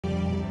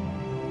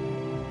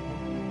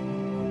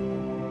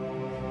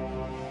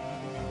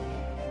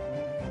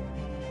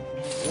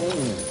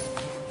Ooh.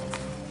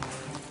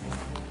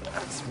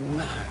 That's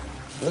mad.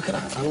 Look at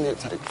that. How many did it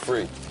take?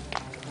 3.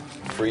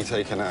 3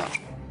 taken out.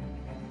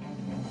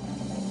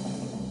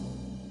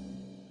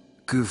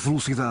 Que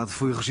velocidade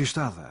foi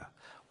registada?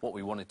 What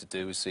we wanted to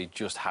do is see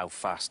just how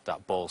fast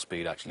that ball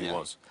speed actually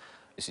was.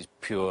 This is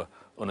pure,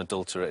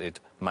 unadulterated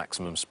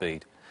maximum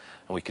speed.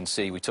 And we can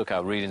see we took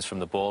our readings from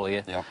the ball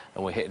here,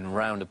 and we're hitting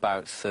round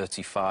about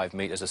 35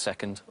 metres a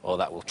second, or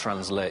that will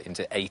translate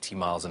into 80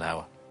 miles an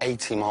hour.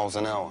 80 miles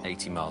an hour?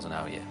 80 miles an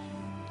hour, yeah.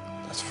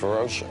 That's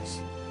ferocious.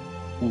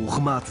 O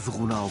remate de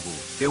Ronaldo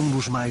é um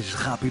dos mais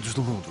rápidos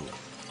do mundo.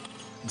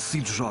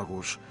 Decide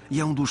jogos e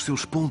é um dos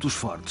seus pontos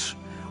fortes.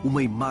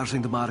 Uma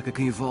imagem de marca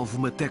que envolve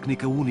uma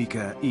técnica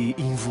única e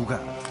invulgar.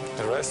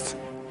 The rest?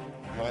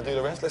 You want to do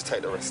the rest? Let's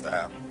take the rest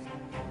out.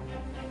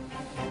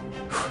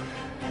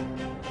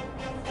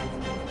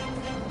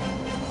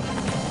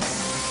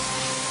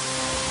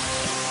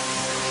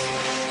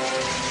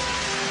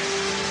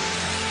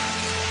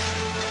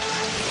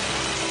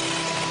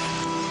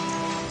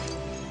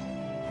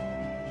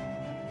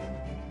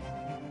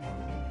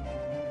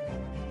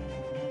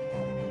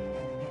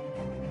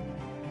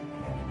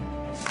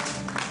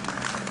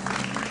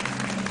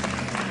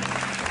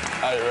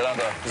 Hey,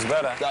 Ronaldo. It's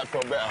better. That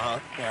felt better, huh?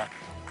 Yeah.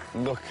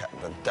 Look at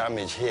the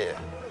damage here.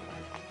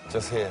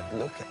 Just here.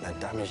 Look at the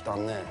damage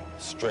done there.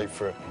 Straight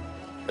through.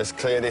 Let's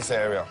clear this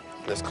area.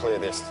 Let's clear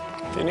this.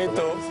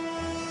 Finito.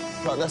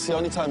 But that's the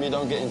only time you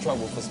don't get in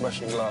trouble for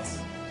smashing glass.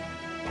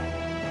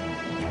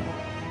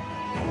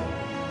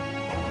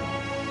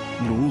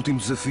 No último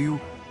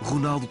desafio,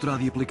 Ronaldo terá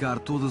de aplicar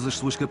todas as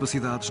suas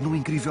capacidades num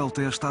incrível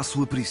teste à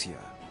sua perícia.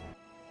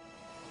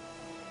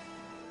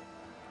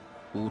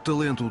 O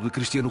talento de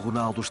Cristiano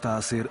Ronaldo está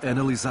a ser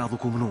analisado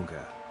como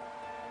nunca.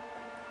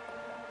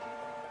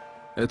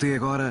 Até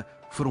agora,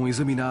 foram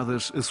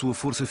examinadas a sua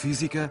força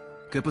física,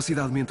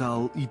 capacidade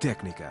mental e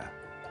técnica.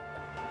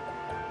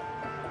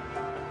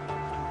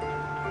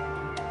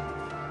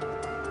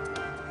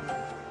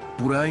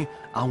 Porém,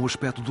 há um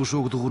aspecto do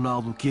jogo de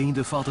Ronaldo que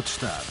ainda falta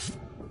testar.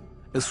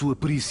 A sua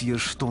perícia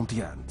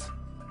estonteante.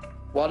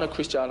 One of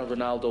Cristiano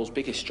Ronaldo's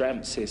biggest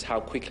strengths is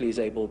how quickly he's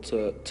able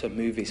to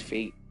move his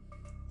feet.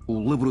 O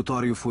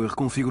laboratório foi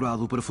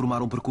reconfigurado para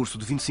formar um percurso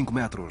de 25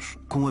 metros,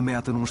 com a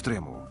meta num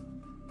extremo.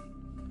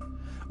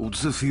 O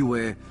desafio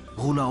é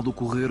Ronaldo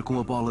correr com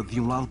a bola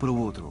de um lado para o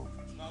outro.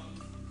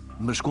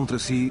 Mas contra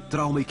si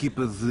terá uma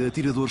equipa de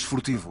atiradores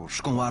furtivos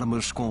com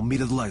armas com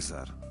mira de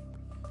laser.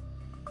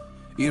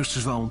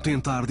 Estes vão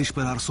tentar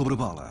disparar sobre a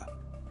bola.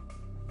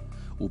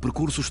 O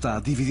percurso está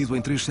dividido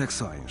em 3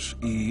 secções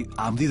e,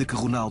 à medida que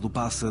Ronaldo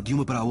passa de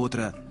uma para a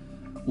outra,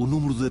 o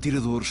número de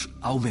atiradores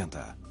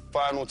aumenta.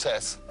 Final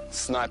test.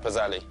 Sniper's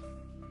alley.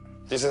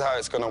 This is how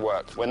it's going to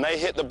work. When they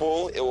hit the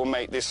ball, it will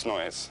make this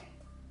noise.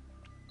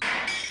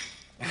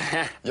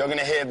 You're going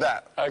to hear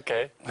that.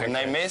 Okay. When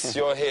they miss,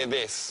 you'll hear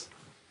this.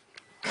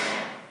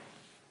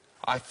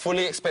 I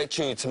fully expect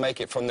you to make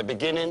it from the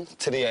beginning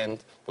to the end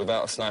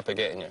without a sniper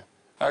getting you.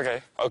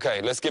 Okay.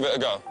 Okay, let's give it a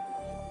go.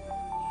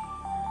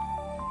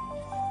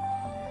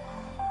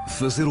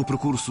 Fazer o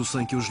percurso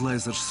sem que os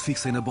lasers se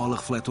fixem na bola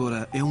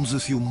refletora é um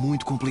desafio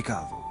muito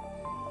complicado.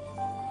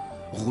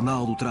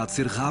 Ronaldo terá de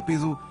ser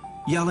rápido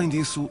e, além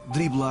disso,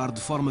 driblar de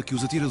forma que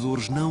os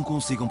atiradores não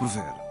consigam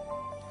prever.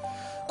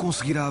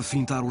 Conseguirá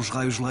fintar os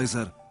raios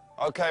laser?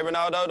 Okay,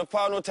 Ronaldo, the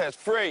final test.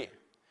 3,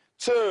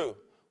 2,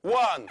 1.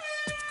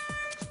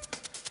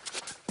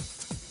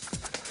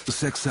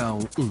 Secção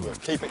 1.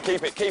 Keep it,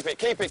 keep it, keep it,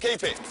 keep it,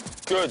 keep it.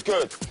 Good,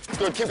 good,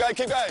 good. Keep going,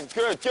 keep going.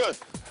 Good, good.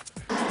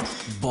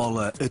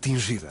 Bola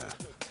atingida.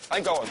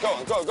 And go on, go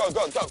on, go, go,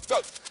 go, go,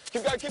 go.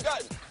 Keep going, keep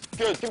going.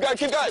 Good, keep going,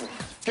 keep going.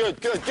 Good,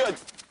 good, good.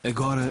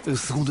 Agora a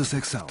segunda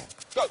secção.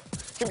 Go,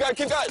 keep going,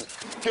 keep going.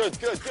 Good,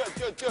 good, good,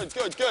 good, good,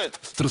 good, good.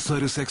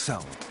 Terceira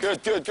secção.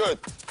 Good, good, good.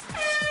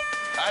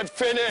 And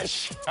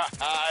finish.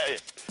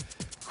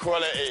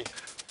 Quality.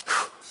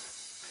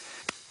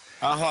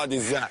 How hard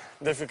is that?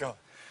 Difficult.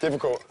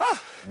 Difficult.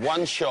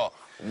 One shot.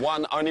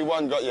 Only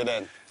one got you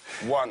then.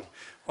 One.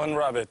 One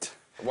rabbit.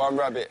 One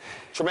rabbit.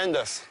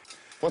 Tremendous.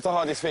 What's the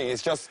hardest thing?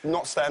 It's just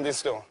not standing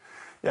still.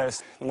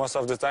 Yes, most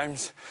of the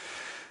times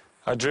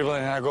I dribble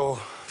and I go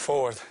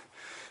forward.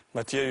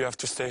 But here you have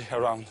to stay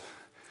around,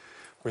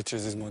 which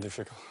is more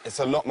difficult. It's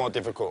a lot more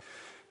difficult.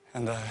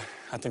 And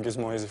I think it's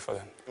more easy for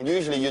them.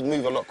 Usually you'd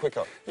move a lot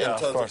quicker Yeah, in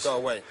terms of course. go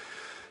away.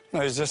 No,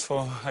 it's just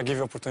I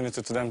give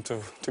opportunity to them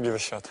to give a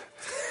shot.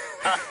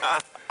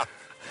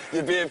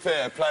 You're being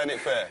fair, playing it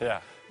fair.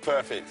 Yeah.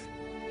 Perfect.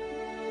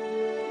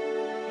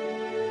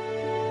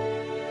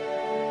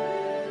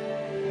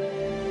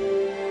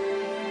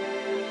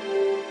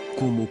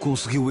 Como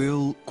conseguiu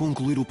ele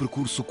concluir o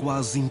percurso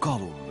quase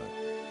incólume?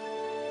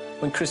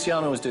 When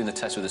Cristiano was doing the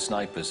test with the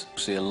snipers,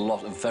 we see a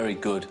lot of very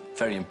good,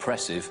 very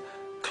impressive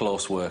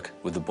close work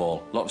with the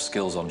ball. A lot of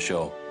skills on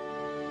show.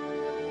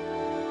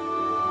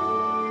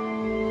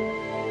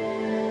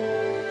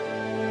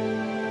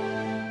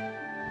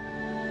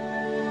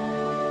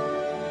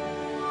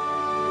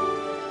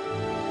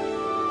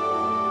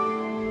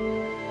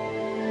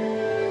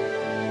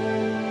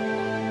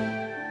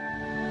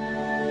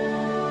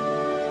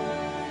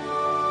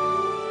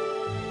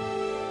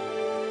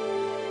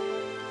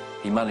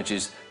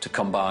 manages to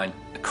combine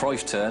a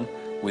Cruyff turn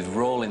with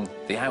rolling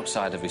the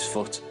outside of his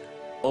foot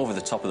over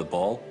the top of the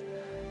ball,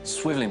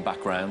 swivelling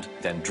back round,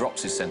 then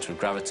drops his centre of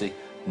gravity,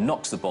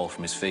 knocks the ball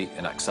from his feet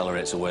and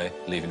accelerates away,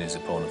 leaving his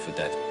opponent for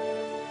dead.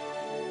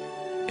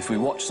 If we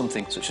watch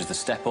something such as the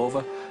step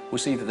over, we'll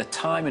see that the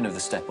timing of the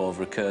step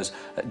over occurs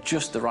at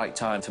just the right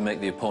time to make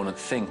the opponent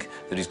think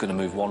that he's going to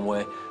move one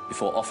way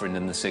before offering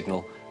them the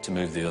signal to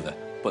move the other.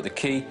 But the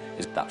key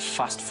is that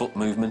fast foot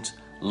movement,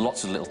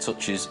 lots of little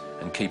touches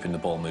and keeping the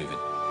ball moving.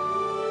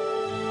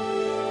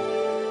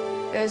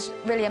 It was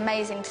really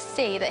amazing to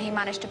see that he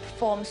managed to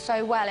perform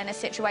so well in a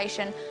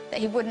situation that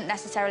he wouldn't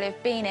necessarily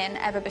have been in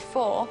ever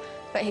before,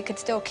 but he could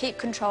still keep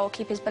control,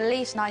 keep his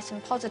beliefs nice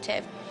and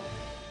positive.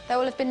 There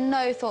will have been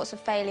no thoughts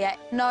of failure,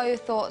 no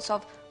thoughts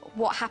of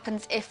what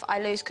happens if I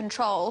lose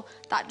control.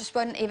 That just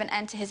won't even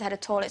enter his head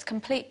at all. It's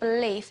complete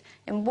belief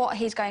in what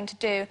he's going to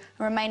do and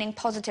remaining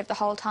positive the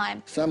whole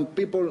time. Some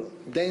people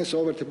dance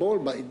over the ball,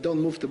 but he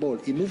don't move the ball.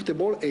 He moves the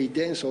ball and he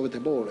dances over the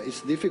ball.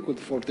 It's difficult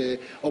for the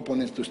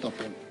opponents to stop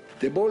him.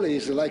 The ball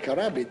is like a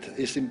rabbit.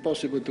 It's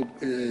impossible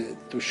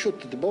to shoot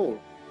the ball.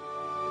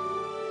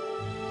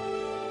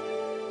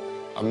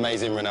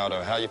 Amazing,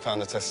 Ronaldo. How you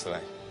found the test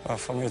today?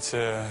 For me, it's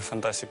a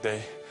fantastic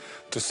day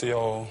to see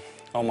how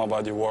my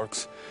body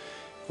works.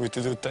 We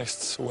to do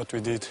tests, what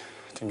we did.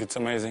 I think it's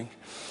amazing.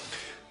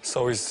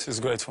 So it's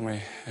great for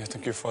me.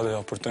 Thank you for the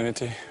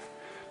opportunity.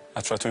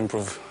 I try to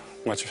improve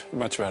much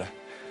better.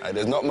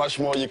 There's not much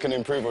more you can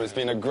improve on. It's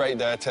been a great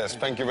day at test.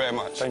 Thank you very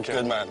much. Thank you.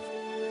 Good man.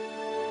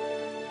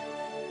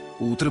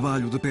 O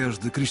trabalho de pés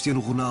de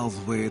Cristiano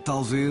Ronaldo é,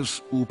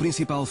 talvez, o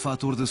principal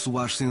fator da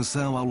sua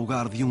ascensão ao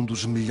lugar de um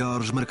dos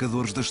melhores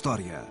marcadores da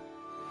história.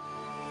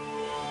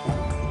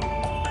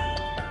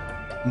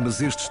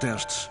 Mas estes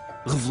testes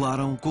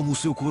revelaram como o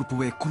seu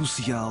corpo é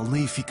crucial na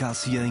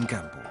eficácia em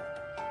campo.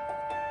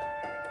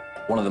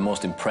 One of the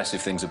most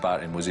impressive things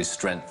about him was his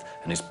strength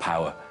and his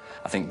power.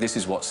 I think this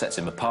is what sets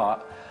him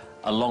apart,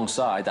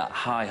 alongside that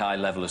high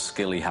level of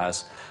skill he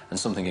has, and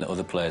something that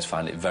other players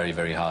find it very,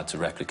 very hard to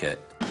replicate.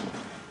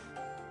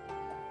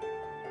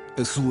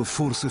 A sua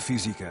força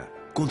física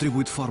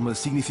contribui de forma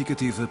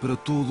significativa para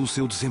todo o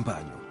seu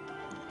desempenho.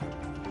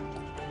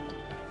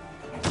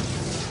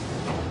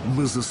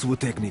 Mas a sua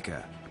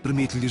técnica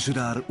permite-lhe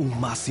gerar o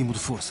máximo de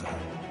força.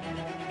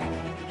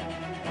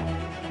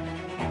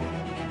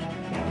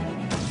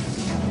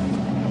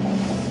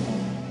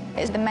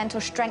 It's the mental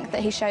strength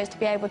that he shows to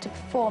be able to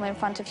perform in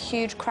front of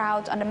huge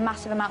crowds under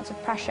massive amounts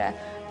of pressure,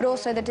 but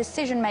also the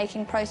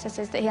decision-making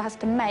processes that he has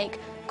to make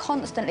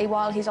constantly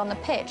while he's on the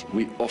pitch.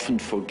 We often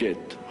forget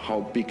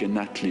how big an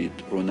athlete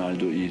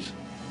Ronaldo is.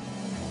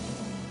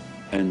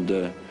 And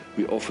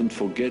we often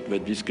forget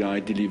that this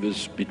guy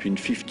delivers between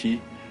 50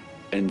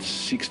 and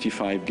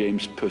 65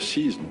 games per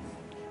season.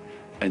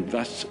 And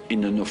that's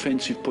in an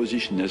offensive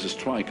position as a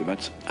striker.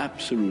 That's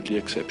absolutely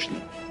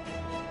exceptional.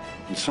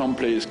 Some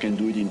players can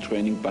do it in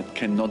training but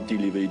cannot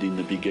deliver it in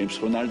the big games.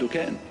 Ronaldo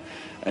can.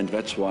 And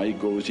that's why he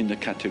goes in the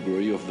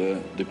category of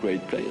the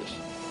great players.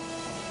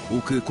 O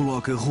que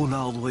coloca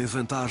Ronaldo em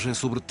vantagem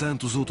sobre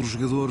tantos outros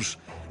jogadores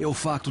é o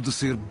facto de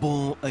ser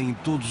bom em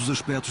todos os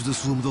aspectos da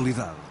sua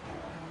modalidade.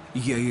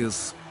 E é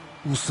esse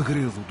o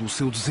segredo do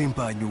seu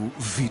desempenho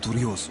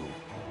vitorioso.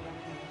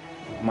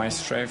 My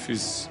strength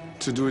is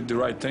to do the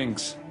right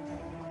things,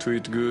 to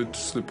eat good, to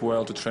sleep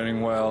well, to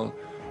training well,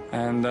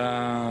 and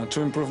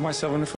to improve myself in the